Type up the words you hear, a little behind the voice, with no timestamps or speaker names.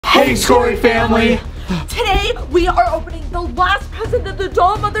Hey, Skory family! Today, we are opening the last present that the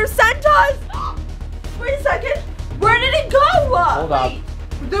doll mother sent us! Wait a second, where did it go? Hold up.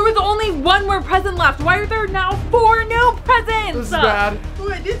 There was only one more present left. Why are there now 4 new presents? This is bad.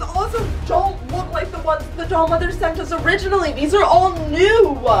 Wait, these also don't look like the ones the doll mother sent us originally. These are all new.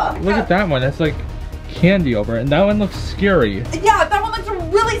 Look at that one. That's like candy over it. And that one looks scary. Yeah, that one looks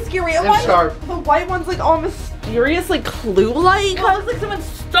really scary. And why sharp. the white one's like all mysterious, like clue-like? It looks like someone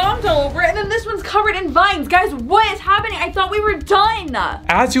stomped all over it, and then this one's covered in vines. Guys, what is happening? I thought we were done.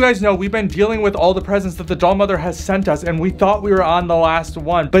 As you guys know, we've been dealing with all the presents that the doll mother has sent us, and we thought we were on the last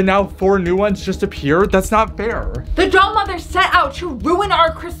one. But now 4 new ones just appeared? That's not fair. The doll mother set out to ruin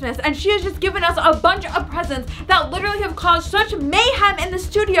our Christmas, and she has just given us a bunch of presents that literally have caused such mayhem in the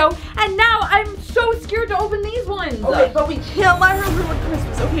studio, and now I'm so scared to open these ones. Okay, but we can't let her ruin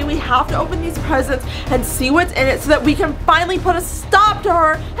Christmas, okay? We have to open these presents and see what's in it so that we can finally put a stop to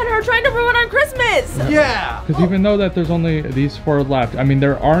her and her trying to ruin our Christmas. Yeah! Because even though that there's only these 4 left, I mean,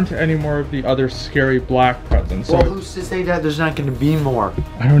 there aren't any more of the other scary black presents. So Well, who's to say that there's not going to be more?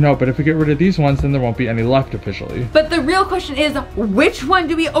 I don't know, but if we get rid of these ones, then there won't be any left officially. But the real question is, which one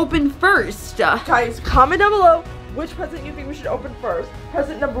do we open first? Guys, comment down below which present you think we should open first.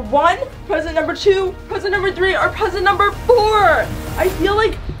 Present number 1, present number 2, present number 3, or present number 4. I feel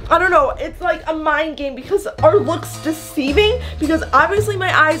like, I don't know, it's like a mind game because our look's deceiving, because obviously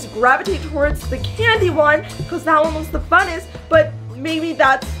my eyes gravitate towards the candy one because that one looks the funnest, but maybe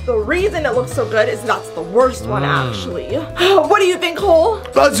that's the reason it looks so good, is that's the worst one actually. What do you think, Cole?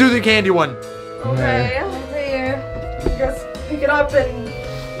 Let's do the candy one. Okay. You guys pick it up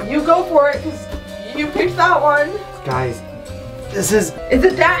and you go for it because you picked that one. Guys, this is Is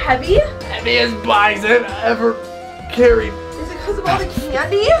it that heavy? heaviest box I've ever carried. Is it because of all the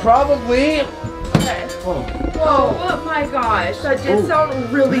candy? Probably. Okay. Oh. Whoa. Oh my gosh. That did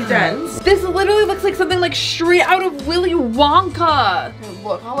sound really dense. This literally looks like something like straight out of Willy Wonka.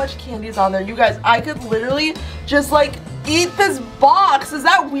 Look how much candy is on there. You guys, I could literally just like eat this box. Is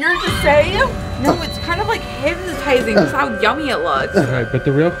that weird to say? No, it's kind of like hypnotizing just how yummy it looks. Right, but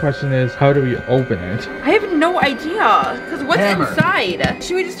the real question is, how do we open it? I have no idea. Because what's Hammer. inside?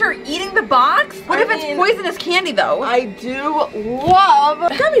 Should we just start eating the box? What I if it's mean, poisonous candy though? I do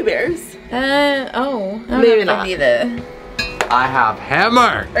love gummy bears. Maybe not. I have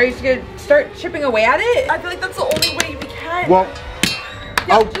hammer. Are you just gonna start chipping away at it? I feel like that's the only way we can. Well,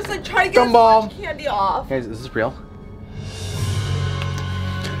 yeah, just like try to get as gumball. much candy off. Guys, is this real?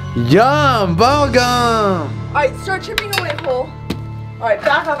 Yum! Bubble gum! Alright, start chipping away, Cole. Alright,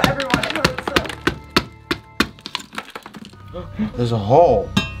 back up everyone. There's a hole.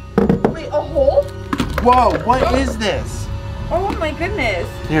 Wait, a hole? Whoa, what is this? Oh my goodness.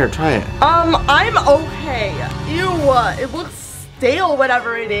 Here, try it. I'm okay. Ew, it looks stale,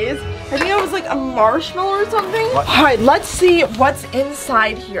 whatever it is. I think it was like a marshmallow or something. Alright, let's see what's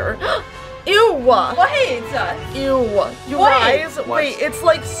inside here. Ew. What? Ew. You guys, wait, it's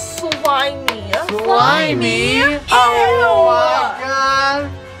like slimy. Slimy? Oh my god!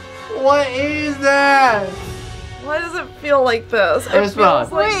 What is that? Why does it feel like this? It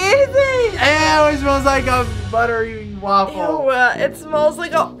smells. like, Wait, is it? Ew, it smells like a buttery waffle. Ew, it smells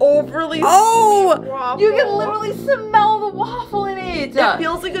like an overly sweet waffle. You can literally smell the waffle in it. It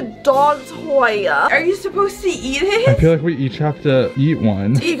feels like a dog toy. Are you supposed to eat I it? feel like we each have to eat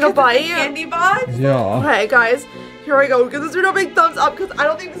one. Take a bite. Candy box? Yeah. Okay, guys, here I go. Give this video a big thumbs up because I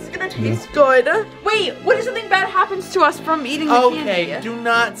don't think this is gonna taste good. Wait, what if something bad happens to us from eating the Okay, candy? do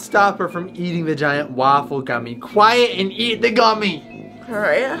not stop her from eating the giant waffle gummy. Quiet and eat the gummy. All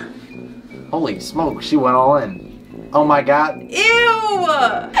right. Holy smoke, she went all in. Oh my god. Ew!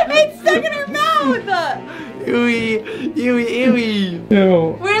 It's stuck in her mouth! Ewy, ewy, ewy.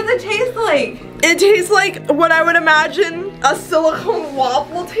 Ew. What does it taste like? It tastes like what I would imagine a silicone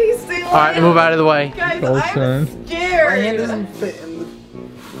waffle tasting like. Alright, move out of the way. Guys, Cole's I'm turn. scared. My hand doesn't fit in the...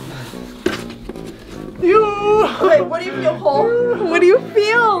 Ew. Wait, what do you feel, Cole? What do you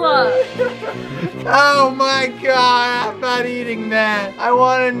feel? Oh my god, I'm not eating that. I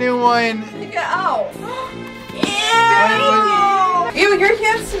want a new one. Take it out. Ew, your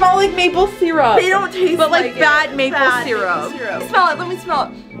hands smell like maple syrup. They don't taste But like it. bad maple syrup. Smell it, let me smell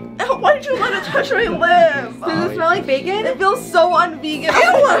it. Why did you let it touch my lips? Does it smell like bacon? It feels so un-vegan.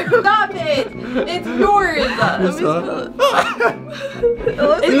 Ew, stop it! It's yours! Let me smell it. It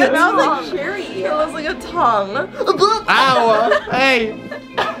looks It like a smells tongue. like cherry. It looks like a tongue. Ow! Hey!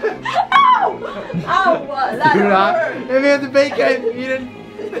 Ow! Ow! That Do not. hurt. If you have the bacon, you didn't.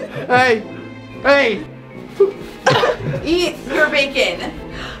 Hey! Hey! Eat your bacon.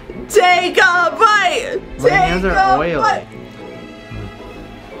 Take a bite. My hands Take are a oily. bite.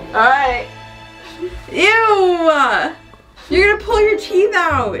 Alright. Ew! You're gonna pull your teeth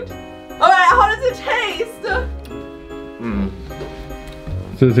out. Alright, how does it taste?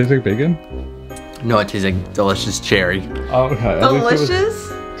 Does it taste like bacon? No, it tastes like delicious cherry. Oh, okay. At least it was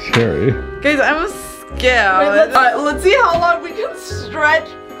Delicious? cherry. Guys, I'm scared. Alright, let's see how long we can stretch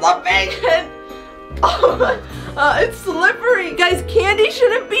the bacon. It's slippery. Guys, candy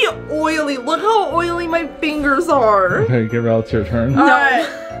shouldn't be oily. Look how oily my fingers are. Okay, Gabrielle, it's your turn. Alright,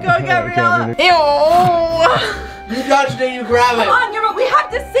 go Gabriella. Ew. You touched it, you grab it. Come on, Gabriella, we have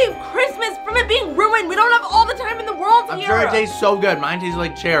to save Christmas from it being ruined. We don't have all the time in the world I'm here. sure it tastes so good. Mine tastes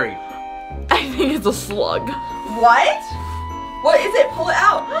like cherry. I think it's a slug. What? What is it? Pull it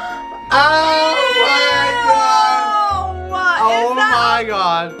out. Oh my god! Oh my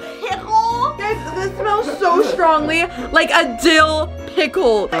god! Pickle? Guys, this smells so strongly like a dill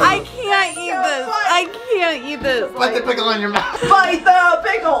pickle. I can't eat this. I can't eat this. Put the pickle in your mouth. Bite the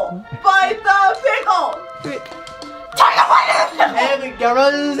pickle. Bite the pickle. Take a bite of the pickle. And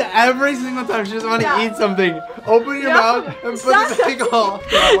Gabriella does this every single time she doesn't want to eat something. Open your mouth and put the pickle.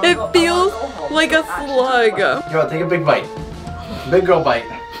 It feels like a slug. Gabriella, take a big bite. Big girl bite.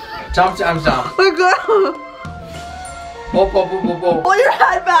 Chomp, chomp, chomp. Pull. Pull your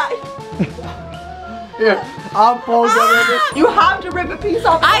head back. Here, I'll pull it. You have to rip a piece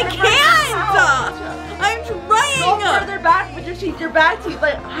off. I can't! I'm Go trying! further back with your teeth. Your back teeth,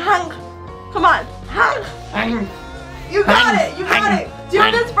 like hang. Come on, hang. You got it. You got it. Do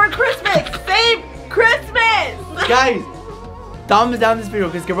this for Christmas. Save Christmas. Guys, thumbs down this video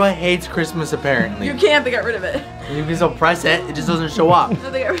because Gabriella hates Christmas apparently. You can't get rid of it. You can still press it, it just doesn't show up.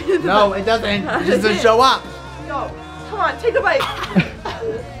 No, they get rid of it. No, it doesn't. It just doesn't show up. Go. Come on, take a bite.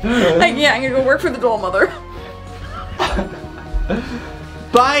 I can't, I'm gonna go work for the doll mother.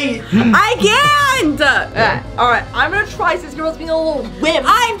 Bite! I can't! Alright, I'm gonna try since girl's being a little wimp.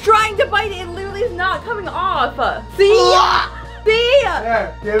 I'm trying to bite it, it literally is not coming off. See? See?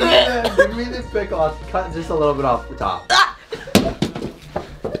 Here, give me the pickle. I'll cut just a little bit off the top.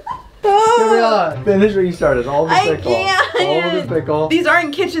 Gabriella, finish what you started. All the pickle. can't. All the pickle. These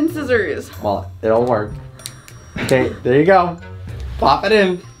aren't kitchen scissors. Well, it'll work. Okay, there you go. Pop it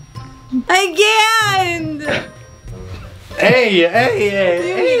in. I can't! Hey. You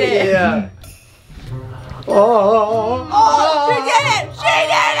eat it. Yeah. Oh. She did it! She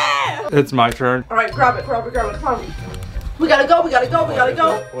did it! It's my turn. Alright, grab it. Come on. We gotta go. What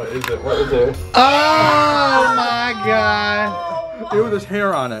is it? Oh my god. Ew, there's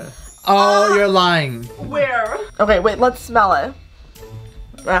hair on it. Oh, you're lying. Where? Okay, wait, let's smell it.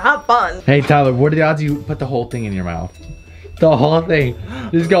 Have fun. Hey Tyler, what are the odds you put the whole thing in your mouth? The whole thing.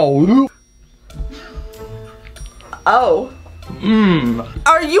 Just go whoop. Oh. Mmm.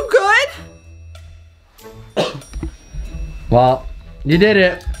 Are you good? Well, you did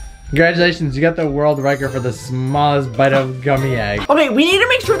it. Congratulations, you got the world record for the smallest bite of gummy egg. Okay, we need to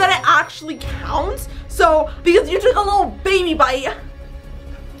make sure that it actually counts. So, because you took a little baby bite.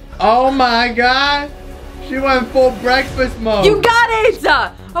 Oh my god. She went full breakfast mode. You got it!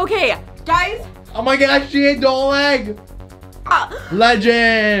 Okay, guys. Oh my gosh, she ate the whole egg.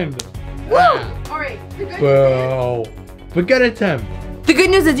 Legend. Woo! Alright, the good Whoa. But good attempt. The good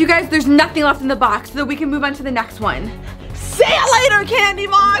news is, you guys, there's nothing left in the box, so we can move on to the next one. See you later, candy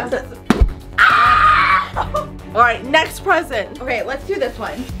box! Ah! Alright, next present. Okay, let's do this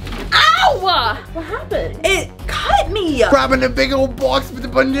one. Ow! What happened? It cut me! Grabbing a big old box with a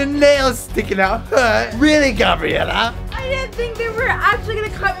bunch of nails sticking out. Really, Gabriella? I didn't think they were actually gonna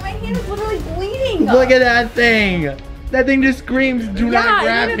cut me. My hand is literally bleeding. Look at that thing. That thing just screams, do not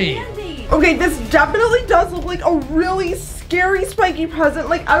grab me. Okay, this definitely does look like a really scary spiky present.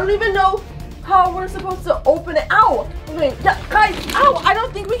 Like, I don't even know how we're supposed to open it. Ow! Okay, guys, ow! I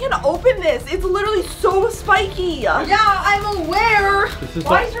don't think we can open this. It's literally so spiky. Yeah, I'm aware.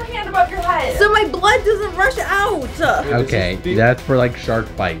 Why is your hand above your head? So my blood doesn't rush out. Okay, that's for like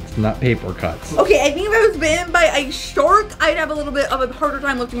shark bites, not paper cuts. Okay, I think if I was bitten by a shark, I'd have a little bit of a harder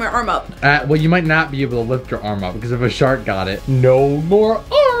time lifting my arm up. Well, you might not be able to lift your arm up because if a shark got it, no more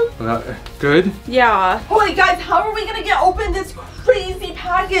arm. Good? Yeah. Oh wait, guys, how are we gonna get open this crazy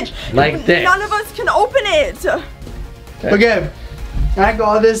package? Like this. None of us can open it. Okay, I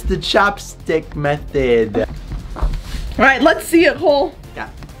call this the chopstick method. Alright, let's see it, Cole. Yeah,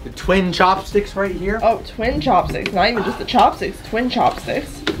 the twin chopsticks right here. Oh, twin chopsticks. Not even just the chopsticks, twin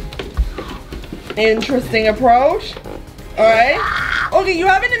chopsticks. Interesting approach. Alright. Okay, you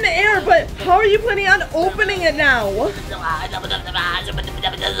have it in the air, but how are you planning on opening it now? Guys,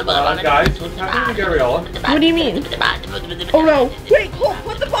 what's happening to Gabriella? What do you mean? Oh no. Wait, Cole,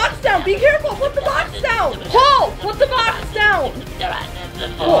 put the box down. Be careful. Put the box down. Cole, put the box down.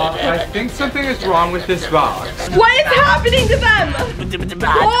 I think something is wrong with this box. What is happening to them?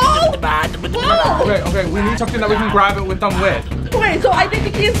 Whoa! Whoa! Okay, we need something that we can grab it with them with. Okay, so I think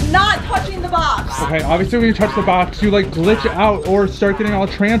the key is not touching the box. Okay, obviously when you touch the box, you like glitch out or start getting all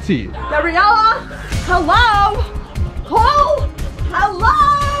trancy. Gabriella? Hello? Cole? Hello?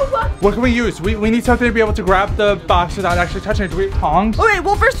 What can we use? We need something to be able to grab the box without actually touching it. Do we have tongs? Okay,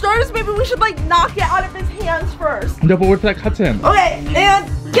 well for starters, maybe we should like knock it out of his hands first. No, but what if that cuts him? Okay,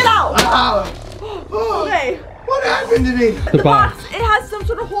 and get out. Okay. What happened to me? The box, it has some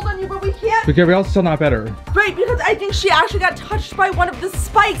sort of hold on you, but we can't. But Gabrielle's still not better. Right, because I think she actually got touched by one of the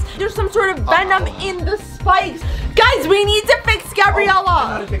spikes. There's some sort of venom in the spikes. Guys, we need to fix Gabriella. I'm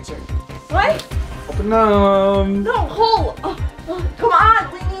not a fixer. What? Open them. No, Cole. Come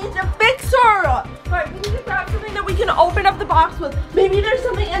on, we need to fix her. All right, we need to grab something that we can open up the box with. Maybe there's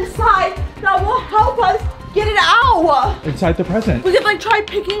something inside that will help us get it out. Inside the present. We could like try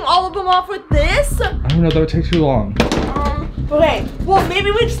picking all of them off with this. I don't know, that would take too long. Okay, well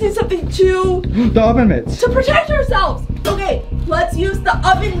maybe we just need something to The oven mitts. protect ourselves. Okay, let's use the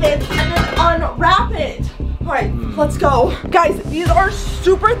oven mitts and then unwrap it. All right, let's go. Guys, these are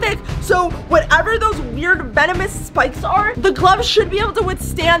super thick, so whatever those weird venomous spikes are, the gloves should be able to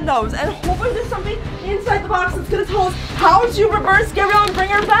withstand those. And hopefully there's something inside the box that's gonna tell us how to reverse Gabrielle and bring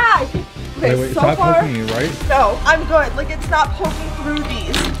her back. Okay, Wait, it's so not far, poking you, right? no, I'm good. Like it's not poking through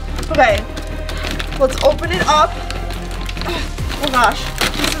these. Okay, let's open it up. Oh gosh,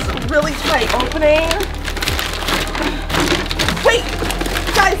 this is really tight opening. Wait,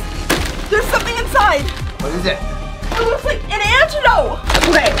 guys, there's something inside. What is it? It looks like an antidote.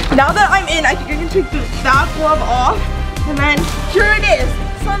 Okay, now that I'm in, I think I can take that glove off. And then here it is,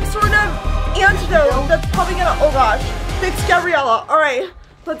 some sort of antidote that's probably gonna, oh gosh, fix Gabriella. All right,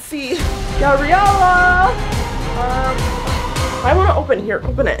 let's see. Gabriella. I wanna open here,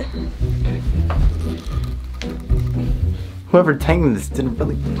 open it. Whoever tightened this didn't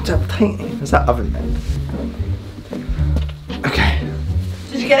really tighten. It's that oven mitt. Okay,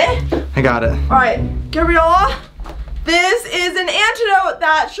 Did you get it? I got it. All right, Gabriella, this is an antidote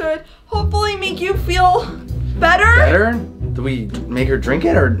that should hopefully make you feel better. Better? Do we make her drink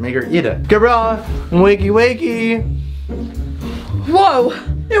it or make her eat it? Gabriella, wakey wakey. Whoa,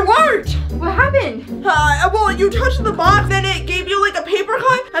 it worked. What happened? Well, you touched the box and it gave you like a paper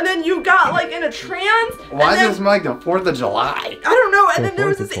cut, and then you got like in a trance. Why and does then, it smell like the 4th of July? I don't know, and The then there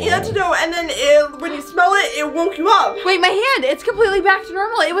was 4th of this July. antidote, and then when you smell it, it woke you up. Wait, my hand, it's completely back to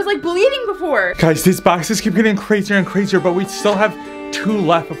normal. It was like bleeding before. Guys, these boxes keep getting crazier and crazier, but we still have 2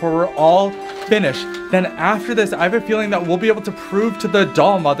 left before we're all finished. Then after this, I have a feeling that we'll be able to prove to the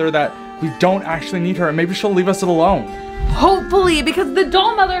doll mother that we don't actually need her, and maybe she'll leave us alone. Hopefully, because the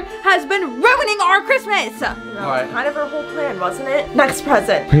doll mother has been ruining our Christmas. That was kind of her whole plan, wasn't it? Next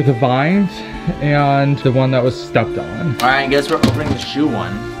present. We have the vines and the one that was stepped on. Alright, I guess we're opening the shoe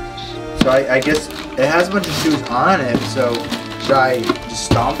one. So I guess it has a bunch of shoes on it, so should I just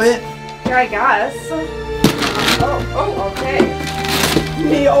stomp it? Yeah, I guess. Oh, okay.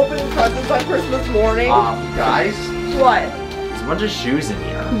 Me opening presents on Christmas morning. Guys, What? there's a bunch of shoes in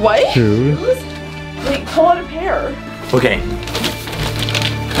here. What? Shoes? Wait, pull out a pair. Okay.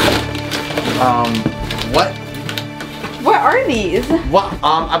 What? What are these? What?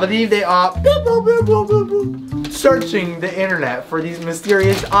 I believe they are searching the internet for these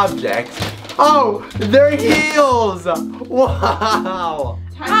mysterious objects. Oh, they're heels! Wow!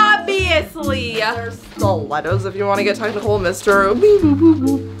 Obviously. They're stilettos if you want to get technical, Mr.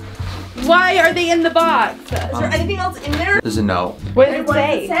 Why are they in the box? Is there anything else in there? There's a note. What does it What does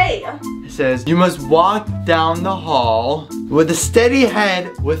say? it say? It says, you must walk down the hall with a steady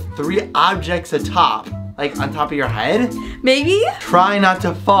head with 3 objects atop. Like on top of your head. Maybe? Try not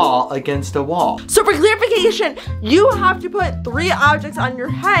to fall against a wall. So for clarification, you have to put 3 objects on your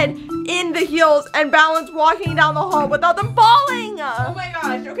head in the heels and balance walking down the hall without them falling. Oh my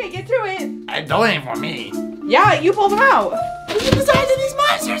gosh. Okay, get to it. Don't aim for me. Yeah, you pulled them out. Look at the size of these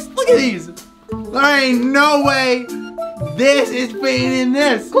monsters. Look at these. There ain't no way this is fitting in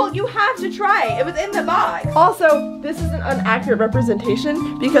this. Cool, you have to try. It was in the box. Also, this isn't an accurate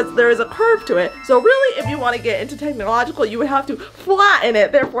representation because there is a curve to it. So really, if you want to get into technological, you would have to flatten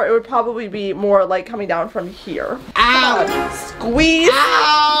it. Therefore, it would probably be more like coming down from here. Ow! Squeeze.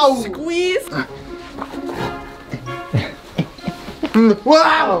 Ow! Squeeze.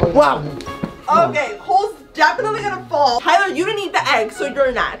 Wow! Wow! Okay, Cole's definitely gonna fall. Tyler, you didn't eat the egg, so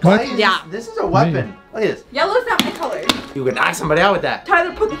you're next. What? Yeah. This is a weapon. Look at this. Yellow's not my color. You could knock somebody out with that.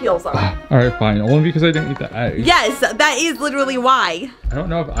 Tyler, put the heels on. All right, fine. Only because I didn't eat the egg. Yes, that is literally why. I don't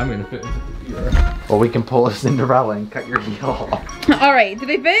know if I'm gonna fit into the theater. Well, we can pull a Cinderella and cut your heel off. All right, do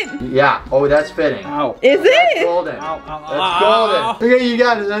they fit? Yeah. Oh, that's fitting. Ow. Is That's it? golden. Ow, ow, That's ow. golden. Okay, you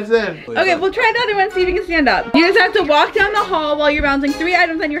got it. That's it. Okay, we'll try the other one, see if you can stand up. You just have to walk down the hall while you're balancing 3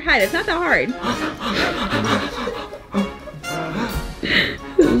 items on your head. It's not that hard.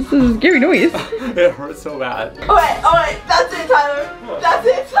 This is a scary noise. It hurts so bad. Alright, that's it, Tyler. That's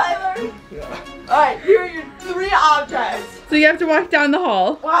it, Tyler. Alright, here are your 3 objects. So you have to walk down the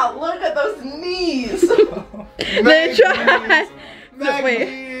hall. Wow, look at those knees. They try.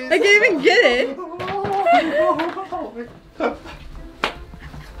 Wait, I can't even get it.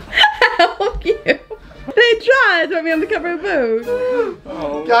 Help you. They tried to put me on the cover of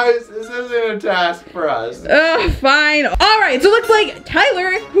Vogue. Guys, this isn't a task for us. Fine. All right, so it looks like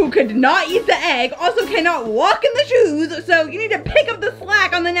Tyler, who could not eat the egg, also cannot walk in the shoes, so you need to pick up the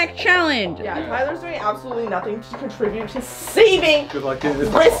slack on the next challenge. Yeah, Tyler's doing absolutely nothing to contribute to saving Good luck doing this.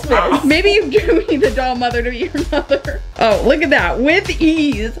 Christmas. Maybe you do need the doll mother to be your mother. Oh, look at that. With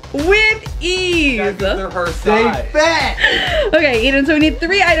ease. With ease. They're her They size. fit. Okay, Eden, so we need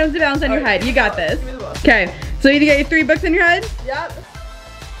 3 items to balance on your head. You got this. Give me the book. Okay, so you need to get your 3 books in your head? Yep.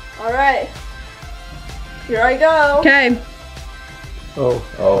 Alright. Here I go. Okay.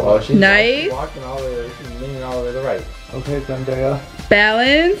 Oh, she's Nice. walking all the way, she's leaning all the way to the right. Okay, Zendaya.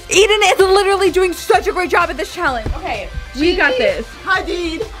 Balance. Eden is literally doing such a great job at this challenge. Okay. We got this.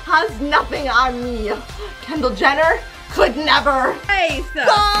 Hadid has nothing on me. Kendall Jenner could never. Nice.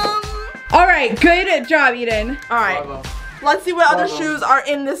 All right, good job, Eden. Alright. Bravo. Let's see what other Bravo. shoes are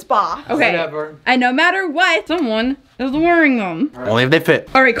in this box. Okay. Whatever. And no matter what, someone is wearing them. Only if they fit.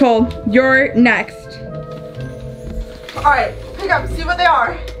 All right, Cole, you're next. Alright, pick up, see what they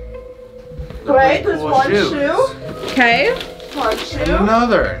are. Right, there's Cool one shoes. shoe. Okay. One shoe.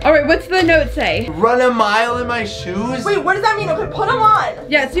 Another. All right, what's the note say? Run a mile in my shoes? Wait, what does that mean? Okay, put them on.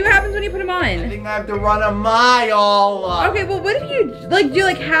 Yeah, see what happens when you put them I on. think I have to run a mile. Okay, well, what if you do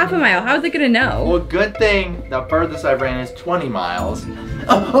like half a mile? How's it gonna know? Well, good thing the furthest I ran is 20 miles.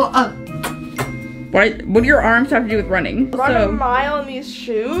 What do your arms have to do with running? Run a mile in these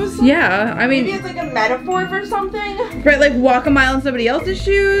shoes? Yeah, I Maybe mean, it's like a metaphor for something? right, like walk a mile in somebody else's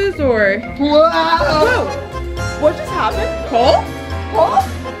shoes, or Whoa! What just happened? Cole? Cole?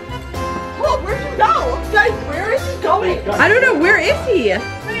 Cole, where'd you go? Guys, where is he going? I don't know. Where is he? Wait,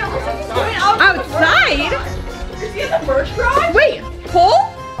 it looks like he's going outside? Is he in the merch garage? Wait, Cole?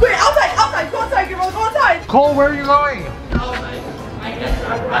 Wait, outside, go outside, Gabriel, go outside. Cole, where are you going?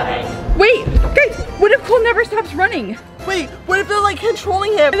 Wait, guys, what if Cole never stops running? Wait, what if they're like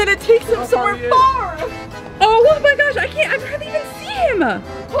controlling him and then it takes him somewhere far? Oh my gosh, I hardly even see him.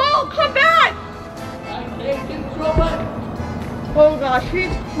 Cole, come back! Oh gosh,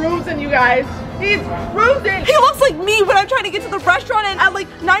 he's frozen, you guys. He's frozen. He looks like me when I'm trying to get to the restaurant and at like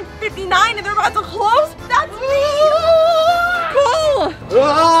 9:59 and they're about to close. That's me. Cole!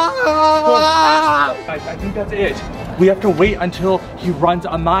 I think that's it. We have to wait until he runs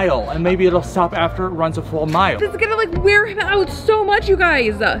a mile, and maybe it'll stop after it runs a full mile. This is gonna like wear him out so much, you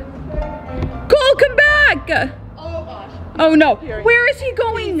guys. Cole, come back! Oh gosh. Oh no, where is he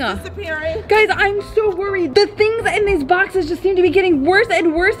going? Disappearing. Guys, I'm so worried. The things in these boxes just seem to be getting worse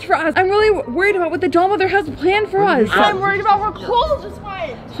and worse for us. I'm really worried about what the doll mother has planned for us. I'm worried about where Cole just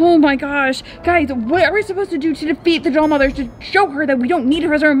went. Oh my gosh. Guys, what are we supposed to do to defeat the doll mother to show her that we don't need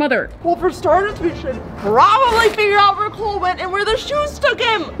her as our mother? Well, for starters, we should probably figure out where Cole went and where the shoes took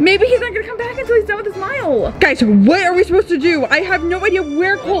him. Maybe he's not gonna come back until he's done with his mile. Guys, what are we supposed to do? I have no idea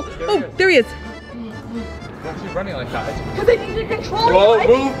where Cole. Oh, there he is. Why is he running like that? Because they need to control Whoa,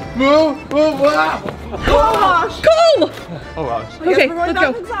 him. move, wow. Oh gosh. Cole! Oh gosh. I guess Okay, we're going let's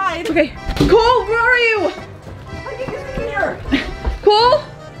back go. inside. Okay. Cole, where are you? I think he's in here. Cole?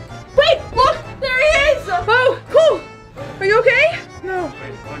 Wait, look, there he is. Oh, Cole! Are you okay? No.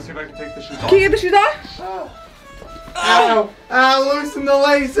 Wait, let me see if I can take the shoes off. Can you get the shoes off? Ow, ow, loosen the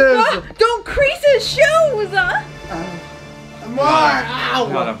laces. Ah, don't crease his shoes! More, ow.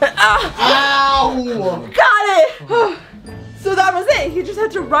 Got him. Ow. Got it. So that was it. He just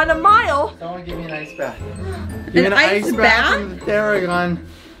had to run a mile. Someone give me an ice bath. Give me An ice bath? from the Theragun.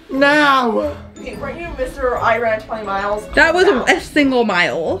 Now. Okay, weren't you Mr. I ran 20 miles? That was Now. a single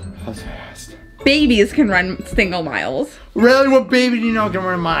mile. That's fast. Babies can run single miles. Really, what baby do you know can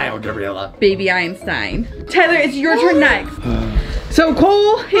run a mile, Gabriella? Baby Einstein. Tyler, it's your turn next. So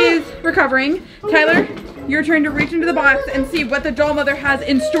Cole is recovering. Tyler, your turn to reach into the box and see what the doll mother has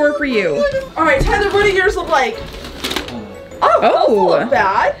in store for you. All right, Tyler, what do yours look like? Oh, those Oh. don't look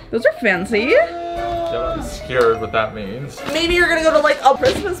bad. Those are fancy. That was scared what that means. Maybe you're gonna go to like a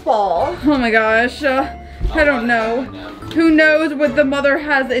Christmas ball. Oh my gosh. I don't know. Who knows what the mother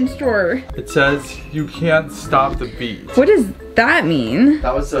has in store? It says you can't stop the beat. What does that mean?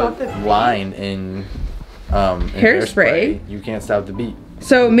 That was a line in Hairspray. You can't stop the beat.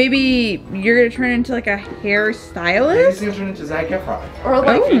 So maybe you're gonna turn into like a hairstylist? He's gonna turn into Zac Efron. Or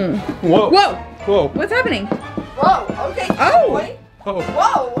like, Oh. Whoa. Whoa. Whoa. What's happening? whoa, okay, Oh. boy. Oh.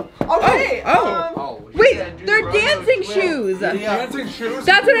 Whoa, okay. Oh. Wait, they're dancing shoes. Dancing shoes?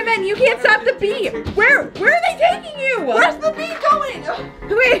 That's what I meant. You can't stop the beat. Where are they taking you? Where's the beat going?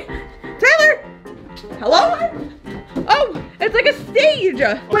 Wait, Tyler. Hello? Oh, it's like a stage.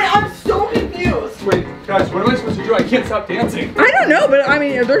 Wait, I'm so confused. Wait, guys, what am I supposed to do? I can't stop dancing. I don't know, but I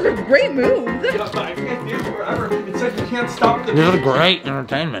mean, there's a great move. Yeah, but I can dance forever. It says you can't stop the beat. This is great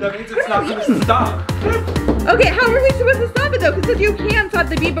entertainment. That means it's not gonna stop. Okay, how are we supposed to stop it though? Because you can stop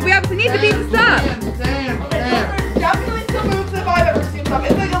the beat, but we obviously need the beat to stop. There's definitely some moves if I've ever seen some.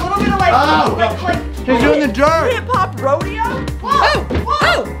 It's like a little bit of like, like He's doing the dirt. hip hop rodeo. Oh,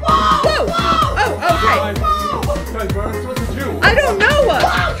 oh, whoa, oh, okay. Guys, what am I supposed to do? I don't know.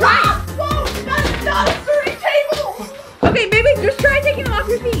 Try. Whoa, that's not a sturdy table. Okay, maybe just try taking them off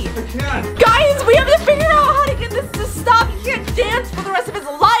your feet. I can't. Guys, we have to figure out how to get this to stop. He can't dance for the rest of his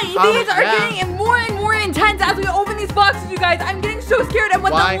life. These are getting more and more intense as we open these boxes, you guys. I'm getting so scared of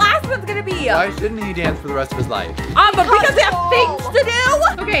what Why? the last one's gonna be. Why shouldn't he dance for the rest of his life? But because we have things to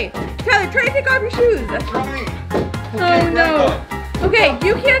do. Okay, Tyler, try to take off your shoes. Oh no. Okay,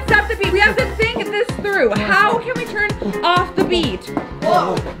 you can't stop the beat. We have to think this through. How can we turn off the beat?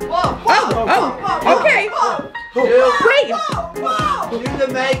 Whoa, whoa, Oh, okay. Wait, Do the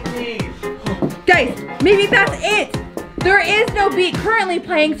make me. guys, maybe that's it. There is no beat currently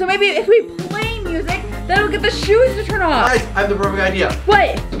playing, so maybe if we play music, that'll get the shoes to turn off. Guys, I have the perfect idea.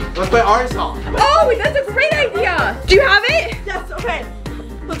 What? Let's play our song. Oh, that's a great idea. Do you have it? Yes, okay.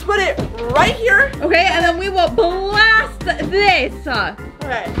 Let's put it right here. Okay, and then we will blast this.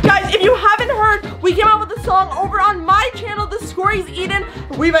 Okay. Guys, if you haven't heard, we came out with a song over on my channel, the Skorys Eden.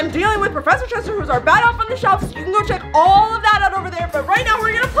 We've been dealing with Professor Chester, who's our bad elf on the shelf, so you can go check all of that out over there. But right now,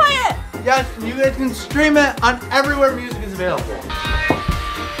 we're gonna play it. Yes, and you guys can stream it on everywhere music is available.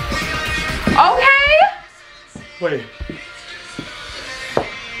 Okay. Wait.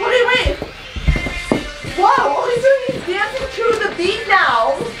 Wait. Whoa, okay, so he's dancing to the beat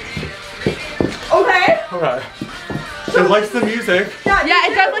now. Okay. Okay. It likes the music. Yeah,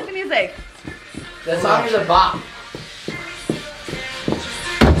 it does like the music. The song is a bop.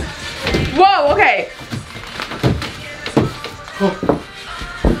 Whoa, okay.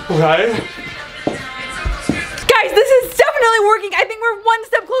 Okay. Guys, this is definitely working. I think we're one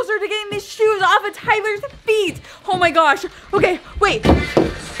step closer to getting these shoes off of Tyler's feet. Oh my gosh. Okay, wait.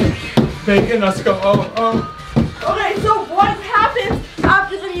 Making us go, oh. Okay, so what happens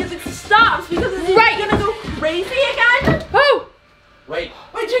after the music stops? Because is he gonna go crazy again? Oh. Wait.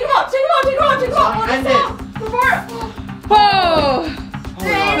 Wait, take him out.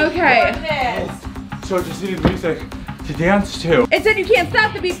 Oh. Okay. Goodness. So it just needed music to dance to. It said you can't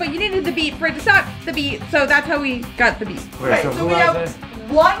stop the beat, but you needed the beat for it to stop the beat. So that's how we got the beat. Wait, Okay, so so who we has have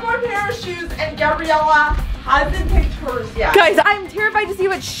it? one more pair of shoes, and Gabriella hasn't picked hers yet. Guys, I'm terrified to see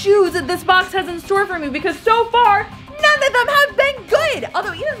what shoes this box has in store for me because so far, none of them have been good.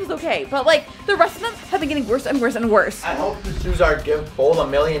 Although Edith was okay, but like the rest of them have been getting worse and worse and worse. I hope the shoes are give both $1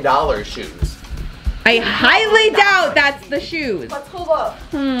 million shoes. I highly doubt that's the shoes. Let's hold up.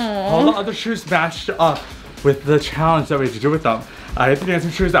 All the other shoes matched up with the challenge that we had to do with them. I had the dancing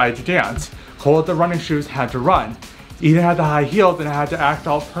shoes, I had to dance. Cole had the running shoes, had to run. Eden had the high heels and had to act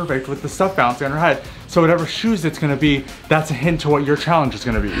all perfect with the stuff bouncing on her head. So whatever shoes it's gonna be, that's a hint to what your challenge is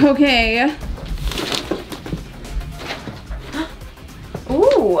gonna be. Okay.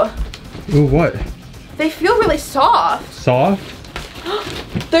 Ooh, Ooh, what? they feel really soft. Soft?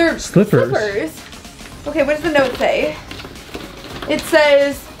 They're Slippers. Okay, what does the note say? It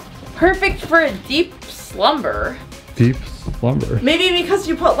says, perfect for a deep slumber. Deep slumber. Maybe because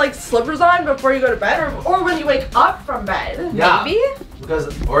you put like slippers on before you go to bed, or when you wake up from bed. Yeah. Maybe? Because,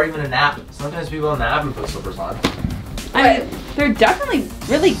 or even a nap. Sometimes people nap and put slippers on. I mean, they're definitely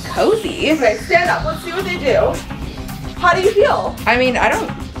really cozy. Okay, stand up. Let's see what they do. How do you feel? I mean, I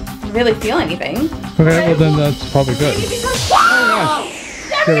don't really feel anything. Okay, well then that's probably good. Maybe because wow!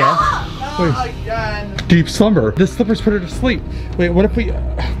 Gabriella! Again. Deep slumber. The slippers put her to sleep. Wait, what if we...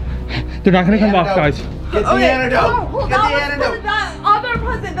 they're not gonna come off, guys. Get the antidote. Hold Get on, the let's put antidote. that other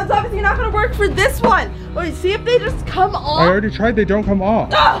present. That's obviously not gonna work for this one. Wait, see if they just come I off. already tried, they don't come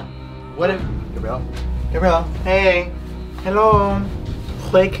off. Ah! What if, Gabrielle? Gabrielle, hey. Hello.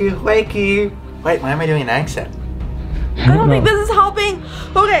 Wakey, wakey. Wait, why am I doing an accent? I don't think this is helping.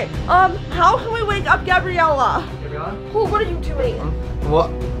 Okay, how can we wake up Gabriella? Gabriella? Oh, what are you doing? What?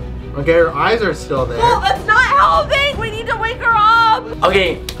 Okay, her eyes are still there. Oh, that's not helping. We need to wake her up.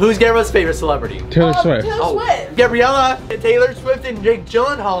 Okay, who's Gabriella's favorite celebrity? Taylor Swift. Taylor Swift. Gabriella, Taylor Swift, and Jake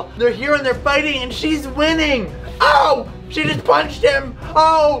Gyllenhaal. They're here and they're fighting, and she's winning. Oh, she just punched him.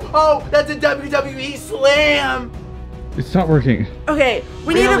 Oh, that's a WWE slam. It's not working. Okay,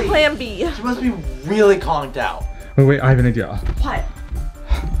 we need Really? a plan B. She must be really conked out. Wait, I have an idea. What?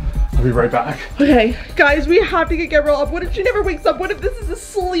 I'll be right back. Okay, guys, we have to get Gabriella up. What if she never wakes up? What if this is a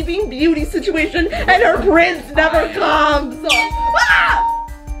Sleeping Beauty situation and her prince never comes? Ah!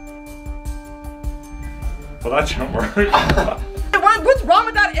 Well, that shouldn't work. What's wrong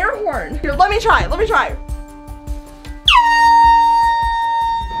with that air horn? Here, let me try.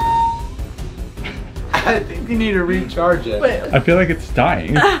 I think you need to recharge it. Wait. I feel like it's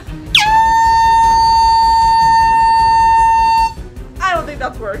dying. I don't think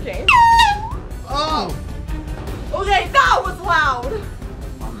that's working. Oh! Okay, that was loud.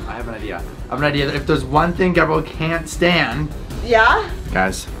 I have an idea. I have an idea that if there's one thing Gabrielle can't stand. Yeah?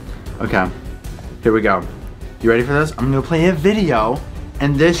 Guys, okay, here we go. You ready for this? I'm gonna play a video,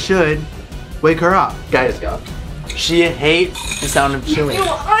 and this should wake her up. Guys, she hates the sound of chewing. Ew,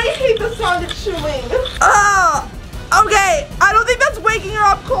 I hate the sound of chewing. Okay, I don't think that's waking her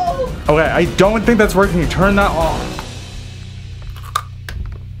up, Cole. Okay, I don't think that's working. Turn that off.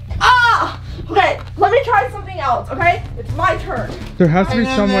 Okay, let me try something else, okay? It's my turn. There has to be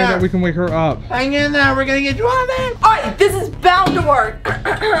Hang in some way there. that we can wake her up. Hang in there, we're gonna get you on it. Alright, this is bound to work.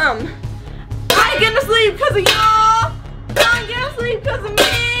 I ain't gonna sleep because of y'all. I ain't gonna sleep because of me.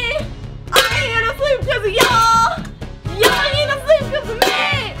 I ain't gonna sleep because of y'all. Y'all ain't gonna sleep because of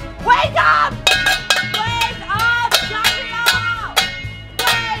me. Wake up! Wake up, Gabrielle!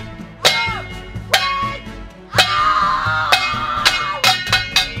 Wake up! Wake up!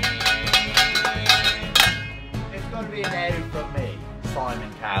 It's gonna be an edit from me,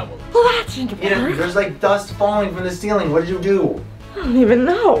 Simon Cowell. Well, that didn't work. There's like dust falling from the ceiling. What did you do? I don't even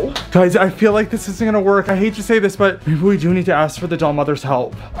know. Guys, I feel like this isn't gonna work. I hate to say this, but maybe we do need to ask for the doll mother's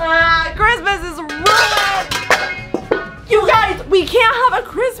help. Christmas is ruined! You guys, we can't have a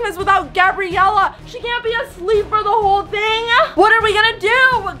Christmas without Gabriella. She can't be asleep for the whole thing. What are we gonna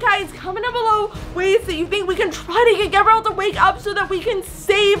do? Guys, comment down below ways that you think we can try to get Gabriella to wake up so that we can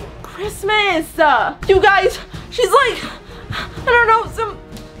save Christmas. You guys, she's like, I don't know, some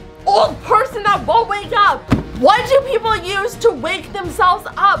old person that won't wake up. What do people use to wake themselves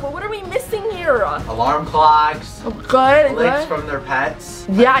up? What are we missing here? Alarm clocks. Oh, good, Licks good. from their pets.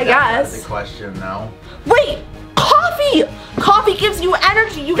 Yeah, I That's guess. the question, though. Wait, coffee! Coffee gives you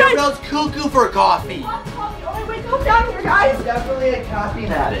energy. You guys. Gabrielle's cuckoo for coffee. Coffee. Oh, wait, come down here, guys. Definitely a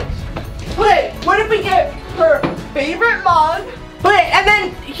caffeine addict. Okay, what if we get her favorite mug? Okay, and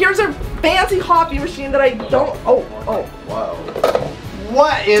then here's her fancy coffee machine that I don't. Oh. Whoa.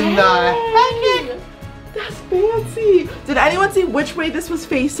 What in the heck? That's fancy. Did anyone see which way this was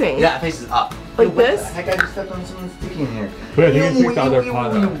facing? Yeah, it faces up. Like What this? the heck? I just stepped on something sticky in here. Wait, I think it's like the other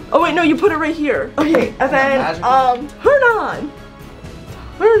pot though. Oh wait, no, you put it right here. Okay, and then magical? turn on.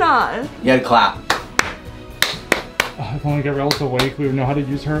 Turn on. You had to clap. If only Gabrielle's awake, we would know how to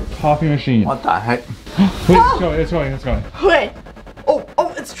use her coffee machine. What the heck? Wait, it's going. Okay.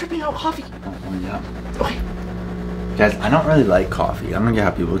 Oh, it's dripping out coffee. Yeah. Okay. Guys, I don't really like coffee. I'm gonna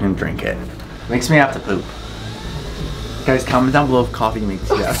have people who can drink it. Makes me have to poop. Guys, comment down below if coffee makes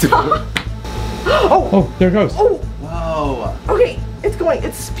you have to poop. Oh, there it goes. Oh, Whoa. okay, it's going.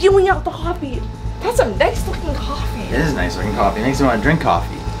 It's spewing out the coffee. That's some nice looking coffee. It is nice looking coffee. It makes me want to drink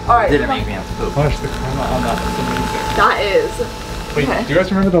coffee. All right. It didn't make me have to poop. Gosh, the camera on that is amazing. That is. Wait, Okay. do you guys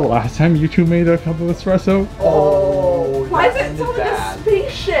remember the last time you two made a cup of espresso? Oh. Why is that it so ended like a bad.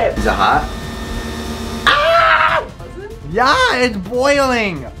 spaceship? Is it hot? Ah! Yeah, it's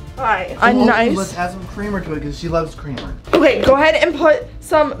boiling. All right. Oh, Nice. Let's add some creamer to it because she loves creamer. Okay, go ahead and put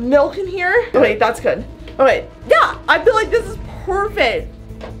some milk in here. Okay, that's good. Okay, yeah, I feel like this is perfect.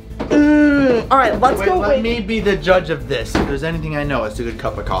 All right, let's Wait, go. let me be the judge of this. If there's anything I know, it's a good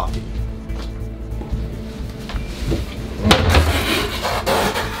cup of coffee.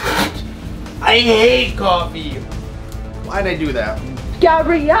 I hate coffee. Why'd I do that?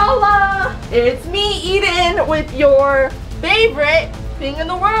 Gabriella, it's me, Eden, with your favorite thing in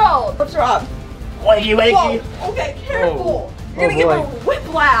the world. What's wrong? Wakey, wakey. Whoa, okay, careful. Oh. You're gonna Oh, give her boy.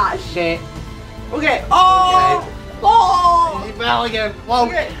 whiplash. Shit. Okay. Oh. Oh. He fell again. Whoa.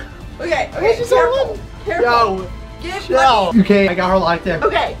 Okay, She's so careful. little. Careful. Yo. Give Chill. money. Okay, I got her locked in.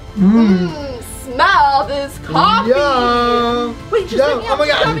 Okay. Mm. smell this coffee. Yum. Wait, just Yum. let me Oh my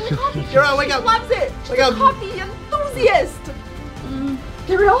God. Having coffee. You're on, wake She up. loves it. She's Wake a up. coffee enthusiast.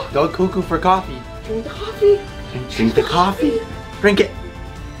 Gabriel, Go cuckoo for coffee. drink the coffee. Drink the coffee. Drink it.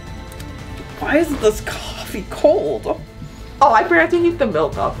 Why is this coffee cold? Oh, I forgot to heat the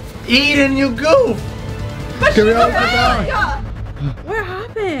milk up. Eat and you goof. But Gabriel, she's sit down. yeah. What You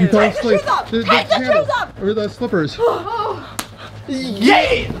happened? fell Take the asleep. shoes off. The Take the sandals. shoes off. Or the slippers. Oh.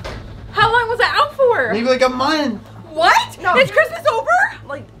 Yay! How long was that out for? Maybe like a month. What? No. Is Christmas over?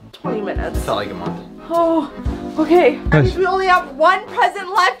 Like 20 minutes. Felt like a month. Oh, okay. That Guys. means we only have one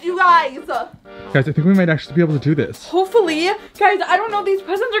present left, you guys. Guys, I think we might actually be able to do this. Hopefully. Guys, I don't know. These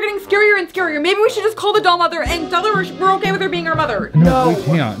presents are getting scarier and scarier. Maybe we should just call the doll mother and tell her we're okay with her being our mother. No, No. we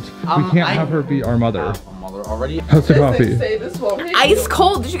can't. We can't have her be our mother. Mother already. How's the coffee? Say this won't hit Ice you.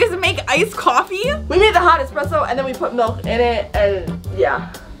 cold. Did you guys make iced coffee? We made the hot espresso and then we put milk in it and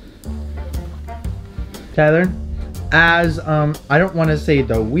yeah. Tyler, as I don't want to say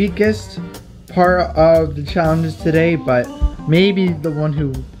the weakest part of the challenges today, but maybe the one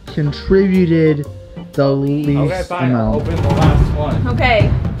who contributed the least Okay, fine. I'll amount. open the last one.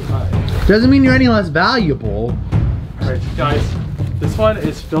 Okay. Doesn't mean you're any less valuable. Alright, guys. This one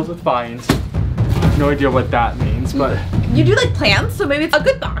is filled with vines. No idea what that means, but You do like plants, so maybe it's a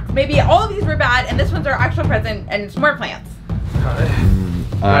good box. Maybe all of these were bad and this one's our actual present and it's more plants.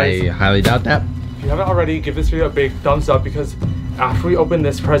 I highly doubt that. if you haven't already, give this video a big thumbs up because after we open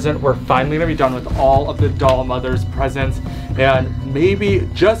this present, we're finally gonna be done with all of the doll mother's presents and maybe,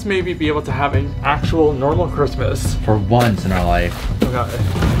 just maybe, be able to have an actual normal Christmas. For once in our life. Okay. Let's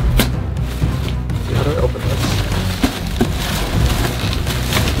see, how do I open this?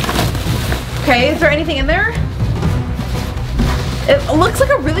 Okay, is there anything in there? It looks like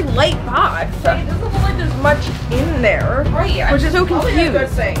a really light box. It doesn't look like there's much in there. Right, which is so Probably a good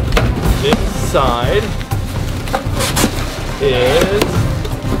confused. thing. Inside is,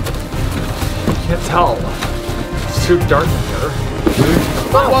 I can't tell. It's too dark in here.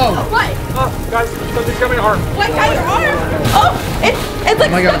 Whoa! What? Oh, guys, something's got my arm. What got your arm? Oh, it's like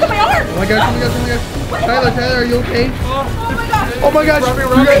Oh my stuck God. in my arm. Oh my gosh, oh my gosh, oh my gosh. Tyler, are you okay? Oh my gosh. Oh my gosh, Rubbing, you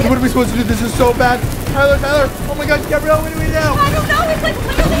rubbing. guys, what are we supposed to do? This is so bad. Tyler, oh my gosh, Gabrielle, what do we do? I don't know. It's like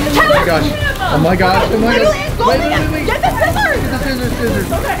literally Oh my gosh. Oh my gosh, oh my Literally gosh. engulfing Wait. it. Get the scissors. Get the scissors.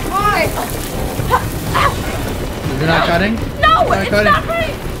 Okay. Okay. You're not cutting? No, Not it's cutting. not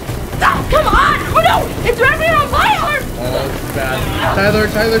right. Ah, come on. Oh no, it's wrapping around my arm. Oh, it's bad. Tyler,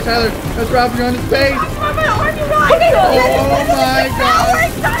 that's wrapping on his face. It's around my arm, you guys. Okay, Oh my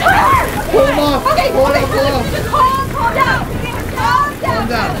God. Pull him off. Okay, Pull okay, him so off. just calm down. Calm down. Calm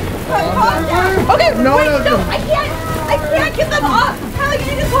down. Calm down. Okay, No, wait, no, no, no. I can't get them off. Tyler, you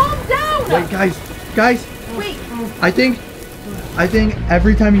need to calm down. Wait, guys, Wait, I think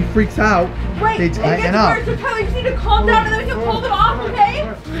every time he freaks out, wait, they it tighten gets up. worse, so Tyler, you just need to calm down and then we can pull them off, okay?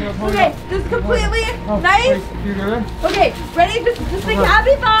 Okay, this is completely nice. You good? Okay, ready? Just think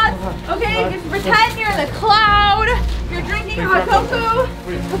happy thoughts. Okay, just pretend you're in the cloud. You're drinking hot cocoa.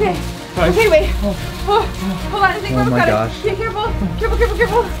 Okay. Okay, wait. Oh, hold on, I think Oh we're my got gosh. it. Okay,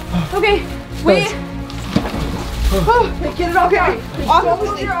 careful. Okay, wait. Oh, wait, get it off your arm. Off Don't move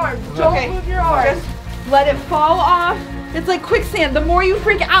completely. your arm. Don't move your arm. Just let it fall off. It's like quicksand. The more you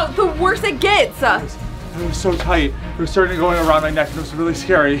freak out, the worse it gets. It was so tight. It was starting to go around my neck. It was really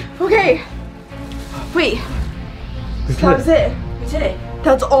scary. Okay. Wait. That was it. We did it.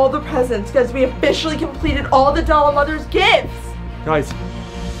 That's all the presents, guys. We officially completed all the doll mother's gifts. Guys,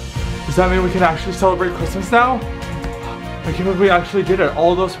 does that mean we can actually celebrate Christmas now? I can't believe we actually did it.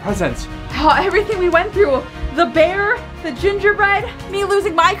 All those presents. Everything we went through. The bear, the gingerbread, me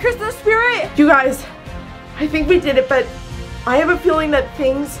losing my Christmas spirit. You guys, I think we did it, but I have a feeling that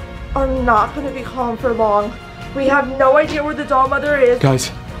things are not going to be calm for long. We have no idea where the doll mother is.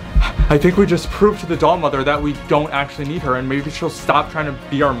 Guys, I think we just proved to the doll mother that we don't actually need her and maybe she'll stop trying to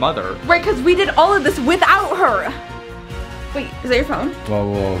be our mother. Right, because we did all of this without her. Wait, is that your phone?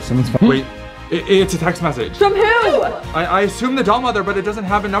 Whoa, someone's phone. Wait, it's a text message. From who? I assume the doll mother, but it doesn't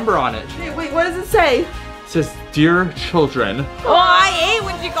have a number on it. Wait, what does it say? It says, "Dear children, Oh, I hate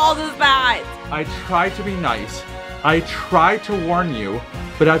when she calls us that. I try to be nice. I try to warn you,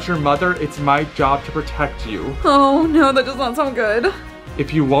 but as your mother, it's my job to protect you. Oh no, that does not sound good.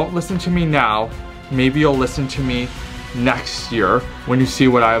 If you won't listen to me now, maybe you'll listen to me next year when you see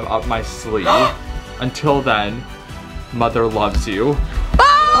what I have up my sleeve. Until then, Mother loves you."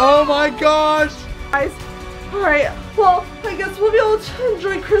 Oh my gosh! Guys, alright, well, I guess we'll be able to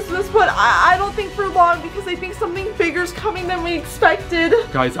enjoy Christmas, but I don't think for long because I think something bigger is coming than we expected.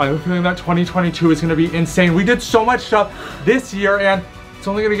 Guys, I have a feeling that 2022 is gonna be insane. We did so much stuff this year and It's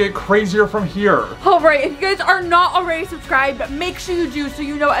only gonna get crazier from here. All right, if you guys are not already subscribed, make sure you do so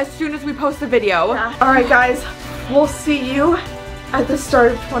you know as soon as we post a video. Yeah. All right, guys, we'll see you at the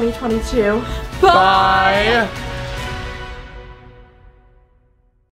start of 2022. Bye.